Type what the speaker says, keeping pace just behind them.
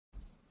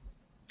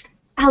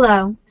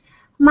Hello,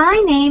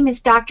 my name is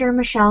Dr.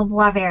 Michelle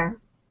Boisvert.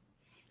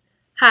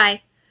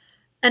 Hi,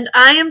 and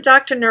I am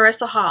Dr.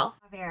 Nerissa Hall.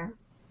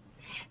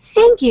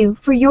 Thank you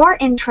for your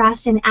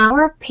interest in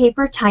our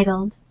paper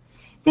titled,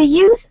 The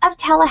Use of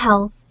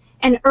Telehealth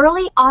and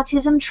Early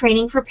Autism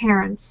Training for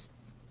Parents,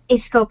 a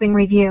Scoping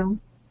Review.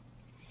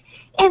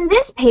 In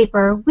this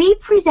paper, we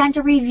present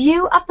a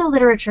review of the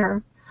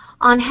literature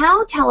on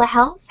how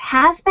telehealth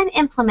has been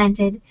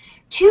implemented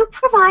to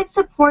provide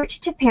support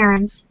to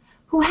parents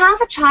who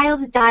have a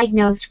child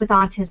diagnosed with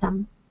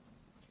autism.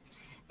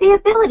 The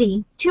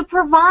ability to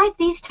provide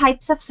these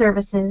types of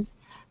services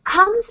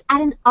comes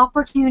at an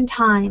opportune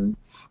time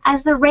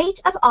as the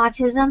rate of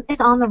autism is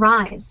on the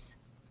rise.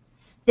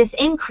 This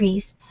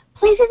increase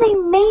places a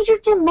major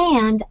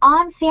demand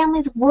on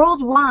families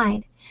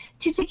worldwide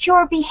to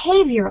secure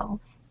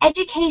behavioral,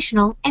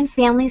 educational, and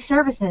family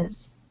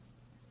services.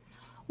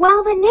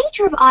 While the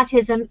nature of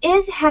autism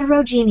is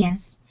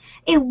heterogeneous,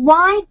 a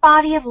wide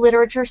body of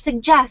literature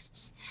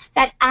suggests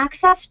that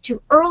access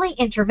to early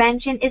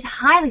intervention is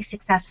highly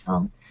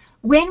successful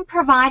when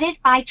provided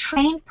by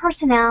trained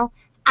personnel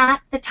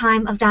at the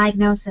time of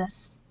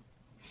diagnosis.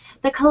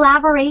 The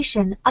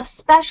collaboration of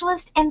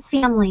specialists and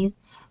families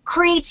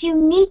creates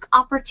unique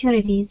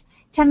opportunities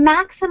to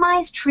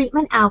maximize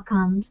treatment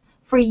outcomes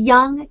for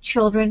young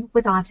children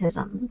with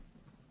autism.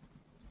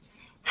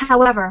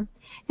 However,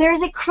 there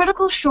is a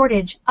critical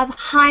shortage of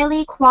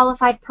highly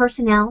qualified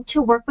personnel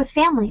to work with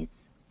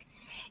families.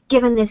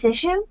 Given this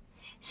issue,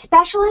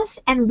 specialists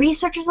and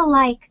researchers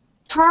alike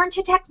turn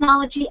to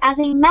technology as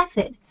a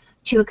method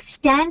to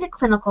extend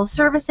clinical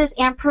services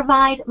and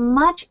provide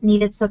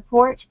much-needed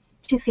support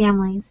to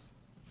families.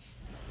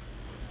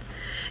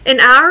 In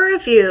our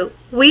review,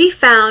 we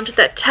found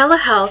that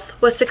telehealth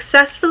was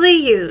successfully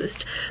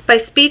used by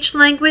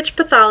speech-language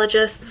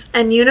pathologists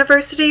and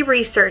university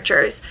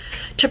researchers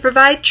to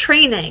provide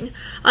training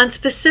on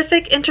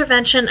specific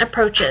intervention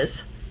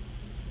approaches.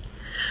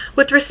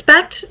 With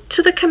respect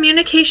to the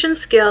communication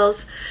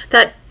skills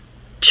that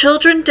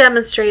children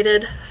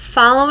demonstrated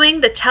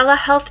following the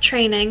telehealth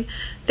training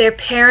their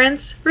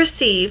parents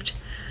received,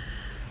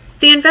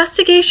 the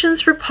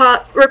investigations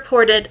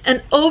reported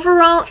an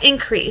overall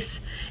increase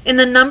in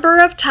the number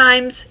of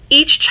times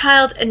each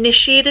child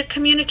initiated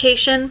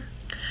communication,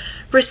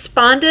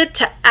 responded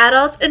to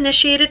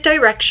adult-initiated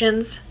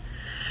directions,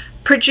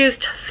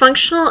 produced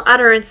functional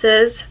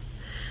utterances,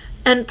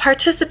 and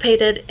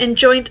participated in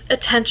joint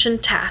attention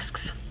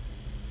tasks.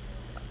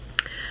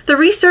 The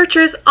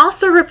researchers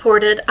also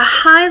reported a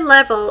high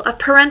level of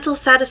parental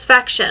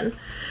satisfaction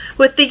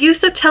with the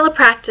use of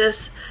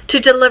telepractice to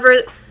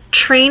deliver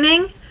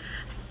training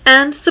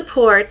and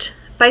support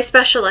by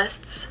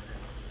specialists.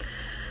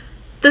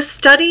 The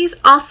studies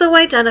also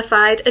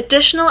identified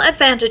additional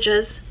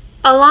advantages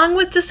along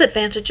with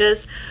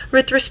disadvantages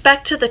with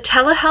respect to the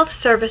telehealth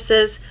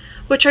services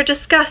which are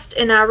discussed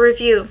in our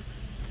review.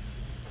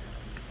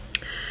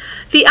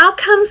 The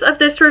outcomes of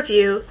this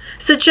review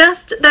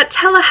suggest that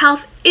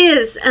telehealth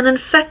is an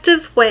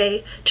effective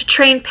way to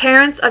train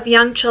parents of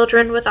young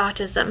children with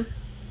autism.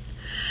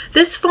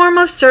 This form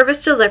of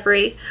service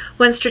delivery,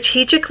 when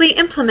strategically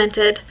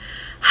implemented,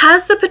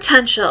 has the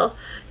potential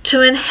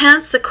to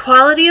enhance the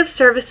quality of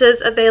services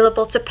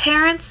available to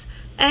parents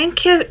and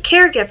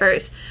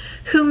caregivers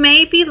who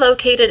may be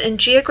located in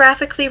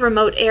geographically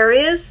remote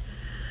areas,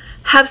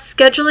 have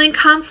scheduling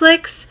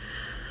conflicts,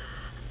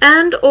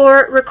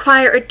 and/or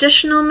require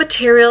additional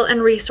material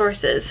and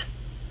resources.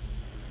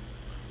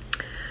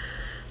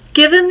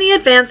 Given the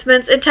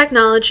advancements in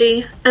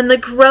technology and the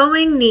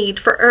growing need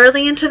for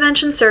early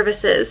intervention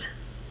services,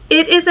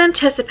 it is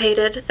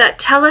anticipated that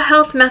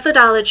telehealth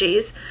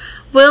methodologies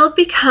will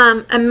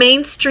become a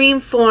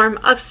mainstream form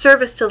of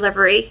service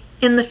delivery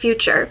in the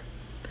future,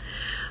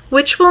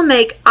 which will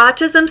make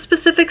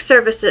autism-specific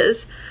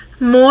services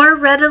more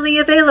readily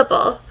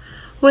available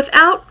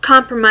without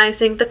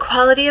compromising the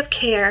quality of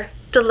care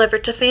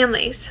delivered to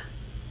families.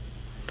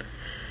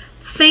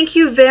 Thank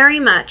you very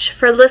much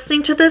for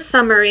listening to this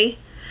summary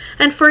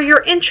and for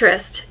your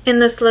interest in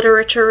this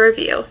literature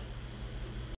review.